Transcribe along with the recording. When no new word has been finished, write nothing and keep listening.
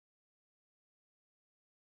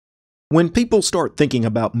When people start thinking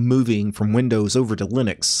about moving from Windows over to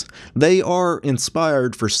Linux, they are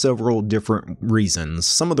inspired for several different reasons.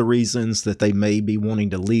 Some of the reasons that they may be wanting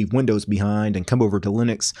to leave Windows behind and come over to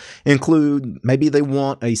Linux include maybe they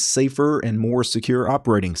want a safer and more secure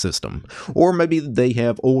operating system, or maybe they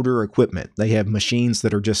have older equipment. They have machines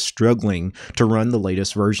that are just struggling to run the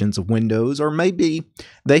latest versions of Windows, or maybe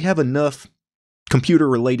they have enough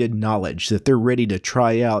computer-related knowledge that they're ready to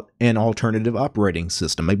try out an alternative operating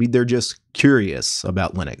system. Maybe they're just curious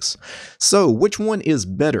about Linux. So which one is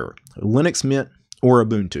better, Linux Mint or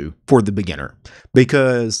Ubuntu for the beginner?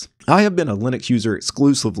 Because I have been a Linux user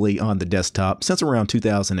exclusively on the desktop since around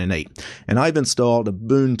 2008, and I've installed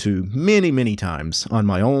Ubuntu many times on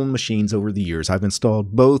my own machines over the years. I've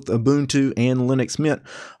installed both Ubuntu and Linux Mint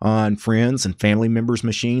on friends and family members'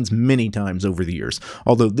 machines many times over the years.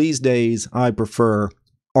 Although these days I prefer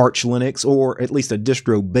Arch Linux, or at least a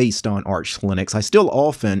distro based on Arch Linux. I still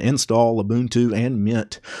often install Ubuntu and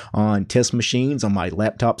Mint on test machines on my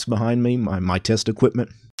laptops behind me, my test equipment.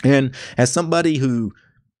 And as somebody who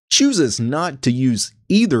chooses not to use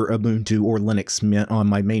either Ubuntu or Linux Mint on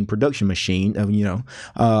my main production machine,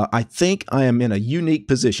 I think I am in a unique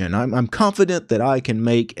position. I'm confident that I can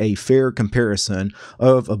make a fair comparison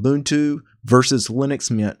of Ubuntu versus Linux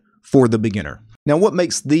Mint for the beginner. Now, what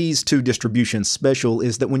makes these two distributions special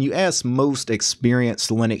is that when you ask most experienced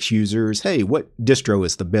Linux users, hey, what distro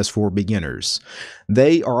is the best for beginners?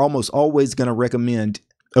 They are almost always going to recommend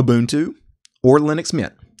Ubuntu or Linux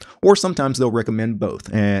Mint. Or sometimes they'll recommend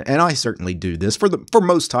both, and I certainly do this. For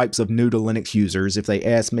most types of new to Linux users, if they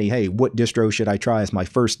ask me, hey, what distro should I try as my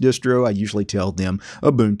first distro, I usually tell them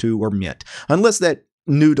Ubuntu or Mint. Unless that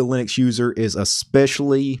new to Linux user is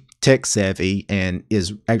especially tech savvy and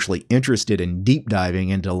is actually interested in deep diving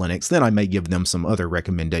into Linux, then I may give them some other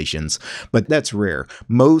recommendations, but that's rare.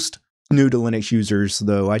 Most new to Linux users,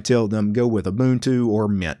 though, I tell them go with Ubuntu or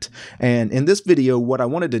Mint. And in this video, what I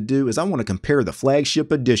wanted to do is I want to compare the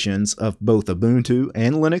flagship editions of both Ubuntu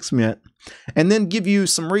and Linux Mint, and then give you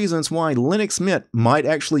some reasons why Linux Mint might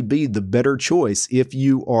actually be the better choice if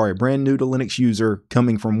you are a brand new to Linux user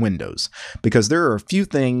coming from Windows. Because there are a few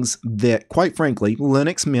things that, quite frankly,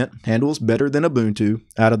 Linux Mint handles better than Ubuntu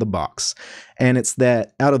out of the box. And it's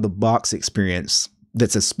that out of the box experience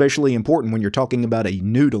that's especially important when you're talking about a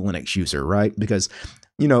new to Linux user, right? Because,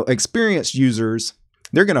 experienced users,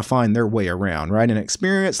 they're going to find their way around, right? An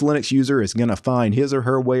experienced Linux user is going to find his or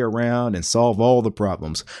her way around and solve all the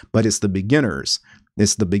problems. But it's the beginners.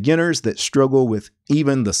 It's the beginners that struggle with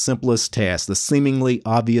even the simplest tasks, the seemingly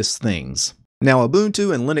obvious things. Now,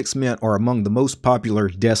 Ubuntu and Linux Mint are among the most popular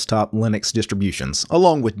desktop Linux distributions,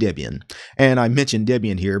 along with Debian. And I mentioned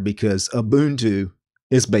Debian here because Ubuntu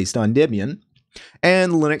is based on Debian,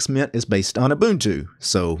 and Linux Mint is based on Ubuntu.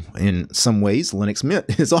 So in some ways, Linux Mint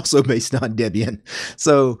is also based on Debian.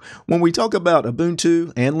 So when we talk about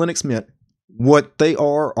Ubuntu and Linux Mint, what they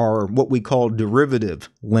are what we call derivative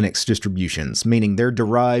Linux distributions, meaning they're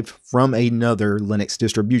derived from another Linux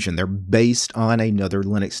distribution. They're based on another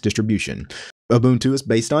Linux distribution. Ubuntu is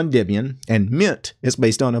based on Debian, and Mint is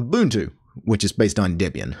based on Ubuntu, which is based on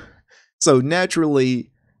Debian. So naturally,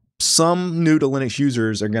 some new to Linux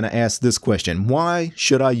users are going to ask this question: why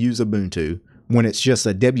should I use Ubuntu when it's just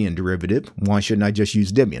a Debian derivative? Why shouldn't I just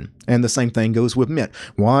use Debian? And the same thing goes with Mint.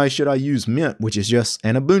 Why should I use Mint, which is just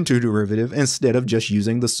an Ubuntu derivative, instead of just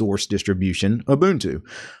using the source distribution Ubuntu?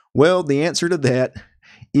 Well, the answer to that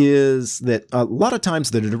is that a lot of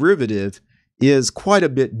times the derivative is quite a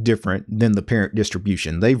bit different than the parent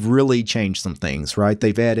distribution. They've really changed some things, right?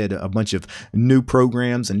 They've added a bunch of new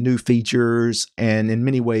programs and new features, and in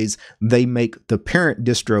many ways, they make the parent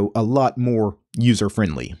distro a lot more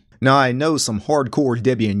user-friendly. Now, I know some hardcore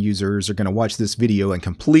Debian users are going to watch this video and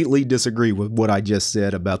completely disagree with what I just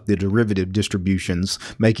said about the derivative distributions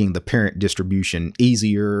making the parent distribution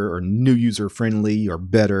easier or new user-friendly or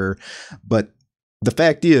better, but the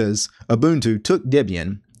fact is, Ubuntu took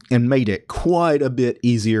Debian and made it quite a bit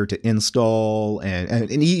easier to install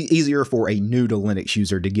and easier for a new to Linux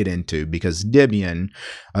user to get into, because Debian,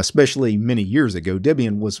 especially many years ago,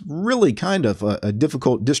 Debian was really kind of a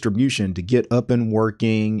difficult distribution to get up and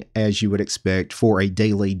working as you would expect for a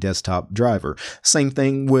daily desktop driver. Same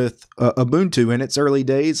thing with Ubuntu in its early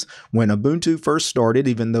days. When Ubuntu first started,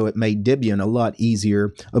 even though it made Debian a lot easier,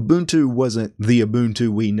 Ubuntu wasn't the Ubuntu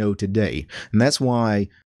we know today. And that's why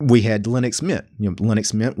we had Linux Mint.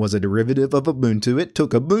 Linux Mint was a derivative of Ubuntu. It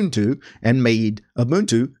took Ubuntu and made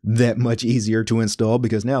Ubuntu that much easier to install,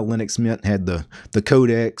 because now Linux Mint had the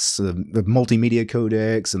codecs, the multimedia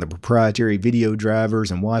codecs, and the proprietary video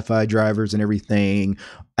drivers and Wi-Fi drivers and everything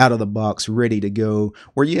out of the box, ready to go,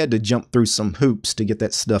 where you had to jump through some hoops to get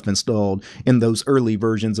that stuff installed in those early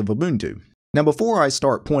versions of Ubuntu. Now, before I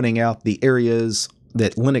start pointing out the areas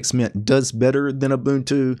that Linux Mint does better than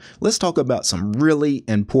Ubuntu, let's talk about some really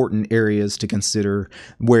important areas to consider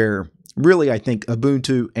where really I think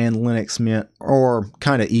Ubuntu and Linux Mint are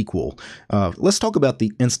kind of equal. Let's talk about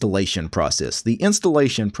the installation process. The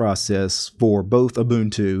installation process for both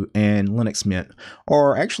Ubuntu and Linux Mint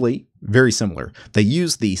are actually very similar. They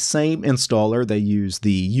use the same installer. They use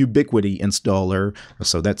the Ubiquity installer.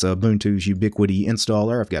 So that's Ubuntu's Ubiquity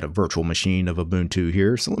installer. I've got a virtual machine of Ubuntu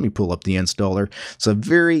here. So let me pull up the installer. It's a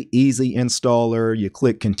very easy installer. You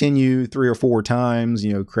click continue 3 or 4 times,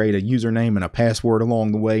 create a username and a password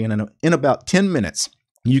along the way. And in about 10 minutes,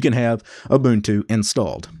 you can have Ubuntu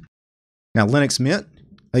installed. Now, Linux Mint,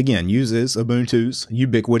 again, uses Ubuntu's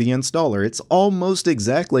Ubiquity installer. It's almost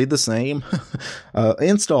exactly the same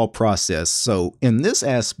install process. So in this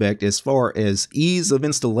aspect, as far as ease of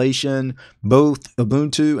installation, both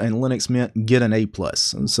Ubuntu and Linux Mint get an A+.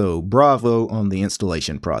 So bravo on the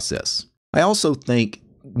installation process. I also think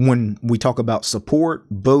when we talk about support,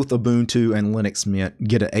 both Ubuntu and Linux Mint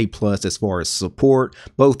get an A+ as far as support.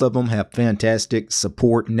 Both of them have fantastic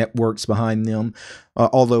support networks behind them.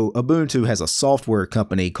 Although Ubuntu has a software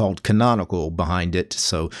company called Canonical behind it.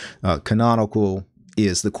 So Canonical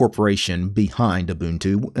is the corporation behind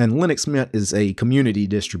Ubuntu, and Linux Mint is a community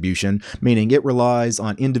distribution, meaning it relies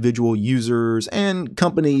on individual users and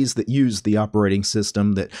companies that use the operating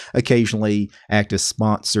system that occasionally act as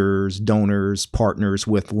sponsors, donors, partners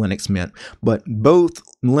with Linux Mint. But both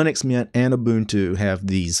Linux Mint and Ubuntu have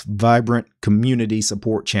these vibrant community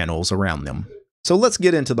support channels around them. So let's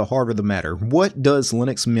get into the heart of the matter. What does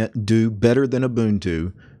Linux Mint do better than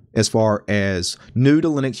Ubuntu as far as new to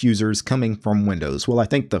Linux users coming from Windows? Well, I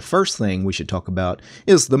think the first thing we should talk about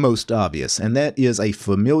is the most obvious, and that is a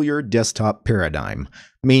familiar desktop paradigm,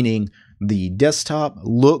 meaning the desktop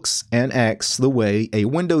looks and acts the way a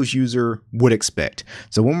Windows user would expect.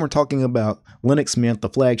 So when we're talking about Linux Mint, the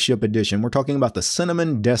flagship edition, we're talking about the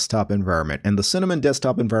Cinnamon desktop environment, and the Cinnamon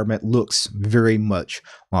desktop environment looks very much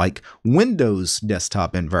like Windows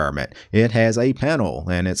desktop environment. It has a panel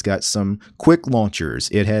and it's got some quick launchers.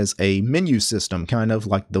 It has a menu system, kind of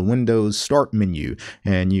like the Windows start menu,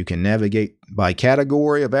 and you can navigate by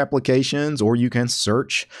category of applications, or you can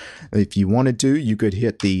search. If you wanted to, you could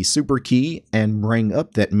hit the super key and bring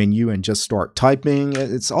up that menu and just start typing.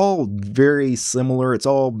 It's all very similar. It's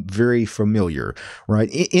all very familiar, right?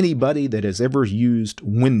 Anybody that has ever used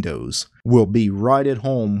Windows will be right at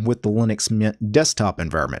home with the Linux Mint desktop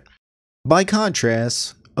environment. By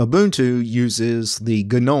contrast, Ubuntu uses the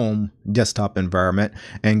GNOME desktop environment,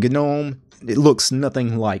 and GNOME, it looks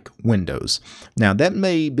nothing like Windows. Now, that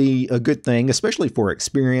may be a good thing, especially for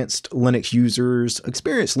experienced Linux users.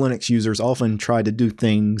 Experienced Linux users often try to do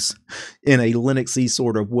things in a Linuxy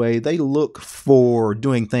sort of way. They look for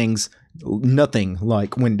doing things nothing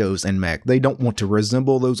like Windows and Mac. They don't want to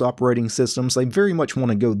resemble those operating systems. They very much want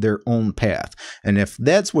to go their own path. And if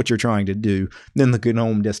that's what you're trying to do, then the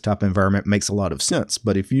GNOME desktop environment makes a lot of sense.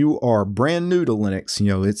 But if you are brand new to Linux,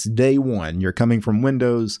 it's day one, you're coming from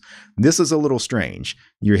Windows, this is a little strange.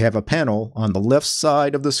 You have a panel on the left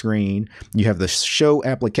side of the screen. You have the Show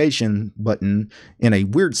Application button in a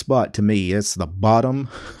weird spot to me. It's the bottom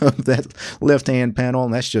of that left-hand panel,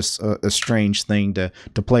 and that's just a strange thing to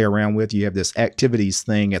play around with. You have this Activities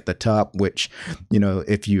thing at the top, which,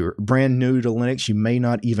 if you're brand new to Linux, you may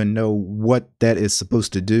not even know what that is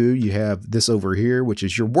supposed to do. You have this over here, which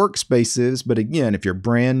is your workspaces. But again, if you're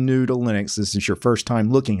brand new to Linux, this is your first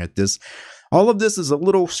time looking at this, all of this is a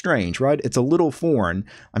little strange, right? It's a little foreign.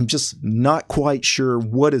 I'm just not quite sure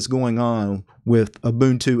what is going on with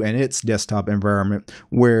Ubuntu and its desktop environment,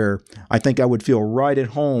 where I think I would feel right at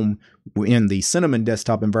home in the Cinnamon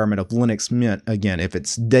desktop environment of Linux Mint, again, if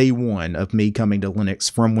it's day one of me coming to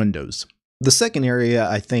Linux from Windows. The second area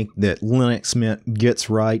I think that Linux Mint gets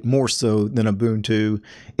right, more so than Ubuntu,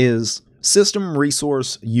 is system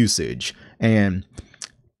resource usage. And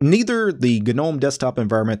neither the GNOME desktop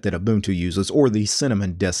environment that Ubuntu uses or the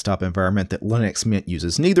Cinnamon desktop environment that Linux Mint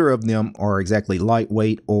uses, neither of them are exactly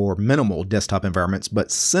lightweight or minimal desktop environments,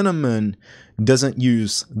 but Cinnamon doesn't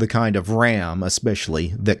use the kind of RAM,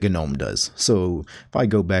 especially, that GNOME does. So if I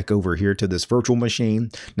go back over here to this virtual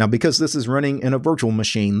machine, now because this is running in a virtual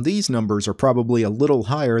machine, these numbers are probably a little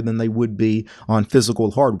higher than they would be on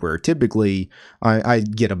physical hardware. Typically, I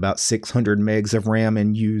get about 600 megs of RAM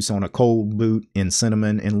in use on a cold boot in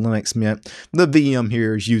Cinnamon and Linux Mint. The VM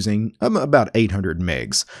here is using about 800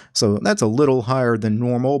 megs. So that's a little higher than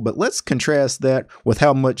normal, but let's contrast that with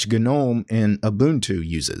how much GNOME and Ubuntu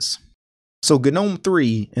uses. So GNOME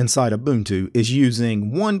 3 inside Ubuntu is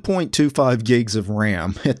using 1.25 gigs of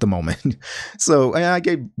RAM at the moment. So I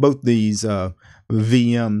gave both these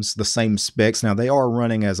VMs the same specs. Now they are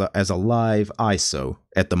running as a live ISO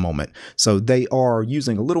at the moment. So they are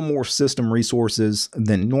using a little more system resources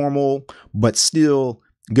than normal, but still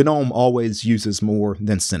GNOME always uses more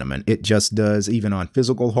than Cinnamon. It just does, even on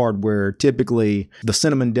physical hardware. Typically, the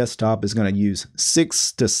Cinnamon desktop is going to use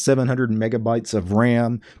 600 to 700 megabytes of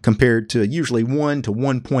RAM compared to usually 1 to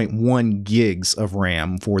 1.1 gigs of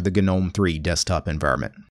RAM for the GNOME 3 desktop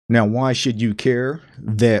environment. Now, why should you care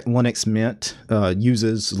that Linux Mint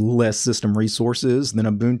uses less system resources than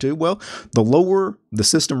Ubuntu? Well, the lower the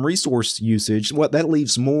system resource usage, that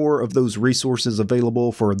leaves more of those resources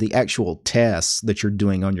available for the actual tasks that you're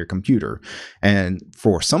doing on your computer. And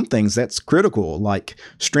for some things, that's critical, like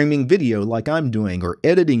streaming video like I'm doing, or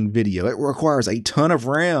editing video. It requires a ton of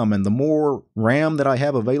RAM, and the more RAM that I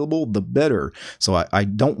have available, the better. So I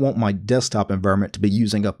don't want my desktop environment to be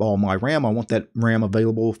using up all my RAM. I want that RAM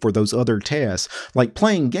available for those other tasks, like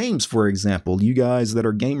playing games, for example. You guys that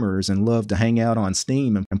are gamers and love to hang out on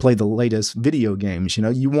Steam and play the latest video games,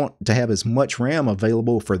 you want to have as much RAM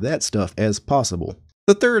available for that stuff as possible.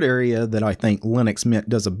 The third area that I think Linux Mint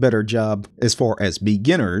does a better job as far as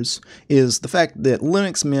beginners is the fact that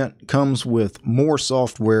Linux Mint comes with more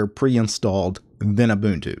software pre-installed than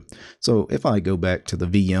Ubuntu. So if I go back to the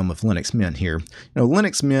VM of Linux Mint here,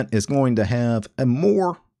 Linux Mint is going to have a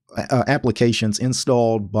more applications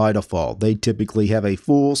installed by default. They typically have a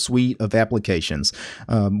full suite of applications,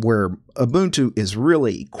 where Ubuntu is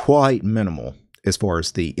really quite minimal as far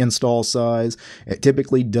as the install size. It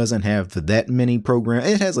typically doesn't have that many programs.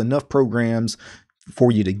 It has enough programs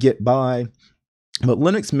for you to get by, but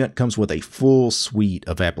Linux Mint comes with a full suite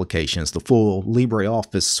of applications, the full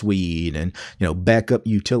LibreOffice suite, and backup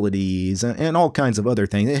utilities and all kinds of other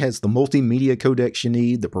things. It has the multimedia codecs you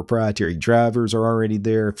need. The proprietary drivers are already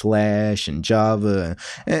there, Flash and Java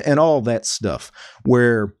and all that stuff,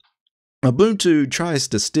 where Ubuntu tries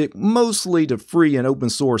to stick mostly to free and open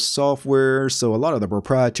source software, so a lot of the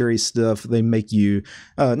proprietary stuff, they make you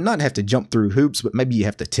not have to jump through hoops, but maybe you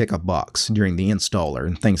have to tick a box during the installer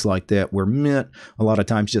and things like that, where Mint a lot of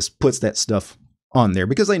times just puts that stuff on there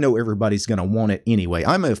because they know everybody's going to want it anyway.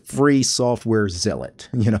 I'm a free software zealot.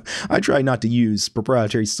 I try not to use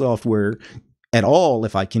proprietary software at all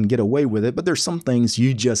if I can get away with it, but there's some things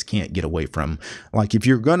you just can't get away from. Like if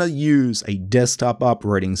you're going to use a desktop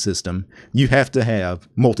operating system, you have to have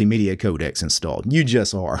multimedia codecs installed. You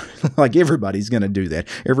just are. Like everybody's going to do that.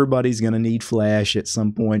 Everybody's going to need Flash at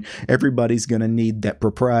some point. Everybody's going to need that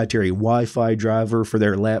proprietary Wi-Fi driver for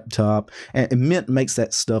their laptop. And Mint makes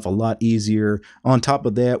that stuff a lot easier. On top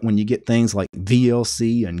of that, when you get things like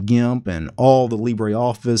VLC and GIMP and all the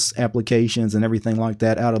LibreOffice applications and everything like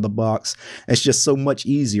that out of the box, it's just so much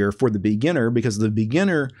easier for the beginner, because the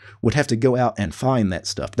beginner would have to go out and find that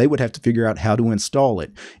stuff. They would have to figure out how to install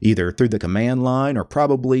it, either through the command line or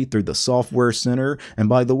probably through the Software Center. And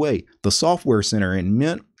by the way, the Software Center in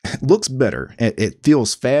Mint looks better. It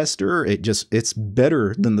feels faster. It's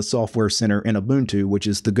better than the Software Center in Ubuntu, which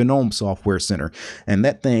is the GNOME Software Center. And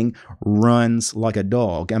that thing runs like a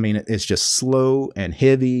dog. I mean, it's just slow and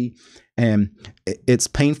heavy, and it's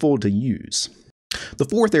painful to use. The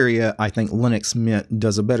fourth area I think Linux Mint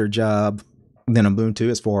does a better job than Ubuntu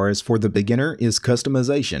as far as for the beginner is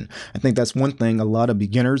customization. I think that's one thing a lot of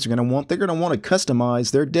beginners are going to want. They're going to want to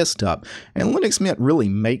customize their desktop, and Linux Mint really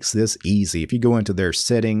makes this easy. If you go into their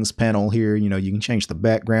settings panel here, you can change the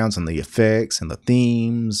backgrounds and the effects and the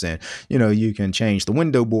themes, and you can change the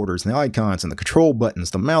window borders and the icons and the control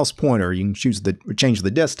buttons, the mouse pointer. You can change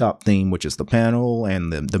the desktop theme, which is the panel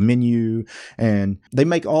and the menu, and they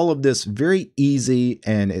make all of this very easy,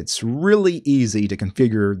 and it's really easy to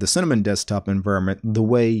configure the Cinnamon desktop environment the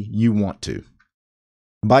way you want to.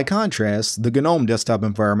 By contrast, the GNOME desktop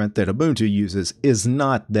environment that Ubuntu uses is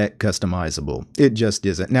not that customizable. It just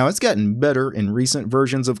isn't. Now, it's gotten better in recent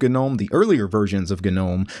versions of GNOME. The earlier versions of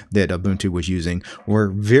GNOME that Ubuntu was using were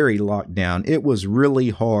very locked down. It was really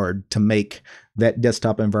hard to make that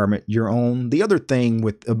desktop environment your own. The other thing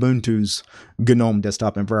with Ubuntu's GNOME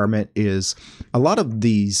desktop environment is a lot of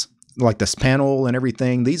these like this panel and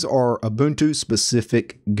everything, these are Ubuntu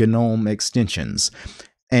specific GNOME extensions.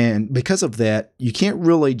 And because of that, you can't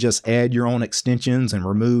really just add your own extensions and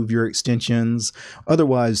remove your extensions.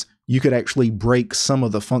 Otherwise, you could actually break some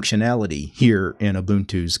of the functionality here in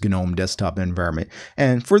Ubuntu's GNOME desktop environment.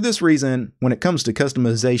 And for this reason, when it comes to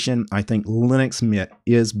customization, I think Linux Mint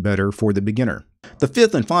is better for the beginner. The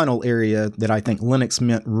fifth and final area that I think Linux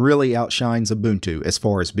Mint really outshines Ubuntu as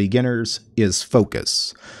far as beginners is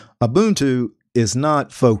focus. Ubuntu is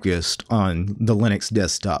not focused on the Linux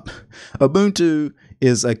desktop. Ubuntu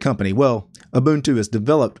is a company. Well, Ubuntu is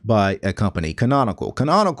developed by a company, Canonical.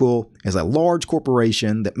 Canonical is a large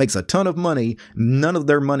corporation that makes a ton of money. None of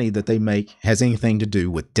their money that they make has anything to do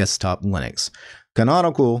with desktop Linux.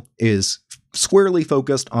 Canonical is squarely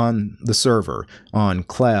focused on the server, on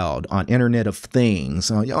cloud, on Internet of Things,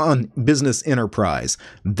 on business enterprise.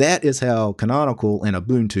 That is how Canonical and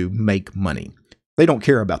Ubuntu make money. They don't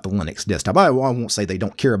care about the Linux desktop. I won't say they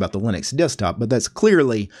don't care about the Linux desktop, but that's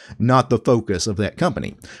clearly not the focus of that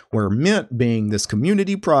company. Where Mint being this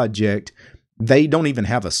community project, they don't even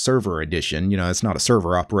have a server edition. It's not a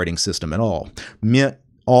server operating system at all. Mint,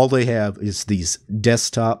 all they have is these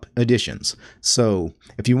desktop editions. So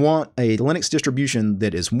if you want a Linux distribution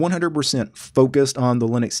that is 100% focused on the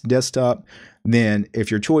Linux desktop, then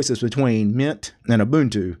if your choice is between Mint and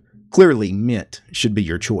Ubuntu, clearly Mint should be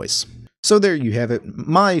your choice. So there you have it,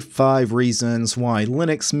 my 5 reasons why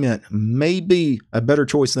Linux Mint may be a better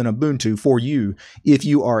choice than Ubuntu for you if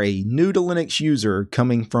you are a new to Linux user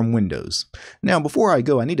coming from Windows. Now, before I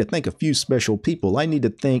go, I need to thank a few special people. I need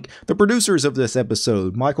to thank the producers of this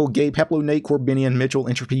episode: Michael, Gabe, Haplo, Nate, Corbinian, Mitchell,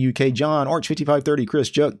 Entropy UK, John, Arch5530,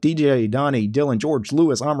 Chris, Chuck, DJ, Donnie, Dylan, George,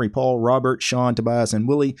 Lewis, Omri, Paul, Robert, Sean, Tobias, and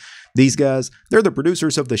Willie. These guys, they're the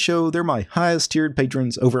producers of the show. They're my highest tiered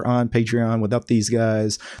patrons over on Patreon. Without these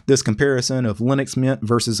guys, this comparison of Linux Mint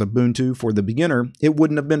versus Ubuntu for the beginner, it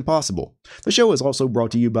wouldn't have been possible. The show is also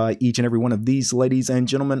brought to you by each and every one of these ladies and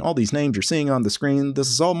gentlemen. All these names you're seeing on the screen, this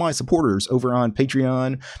is all my supporters over on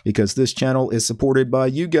Patreon, because this channel is supported by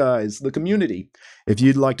you guys, the community. If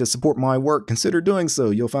you'd like to support my work, consider doing so.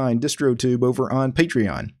 You'll find DistroTube over on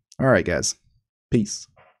Patreon. All right, guys. Peace.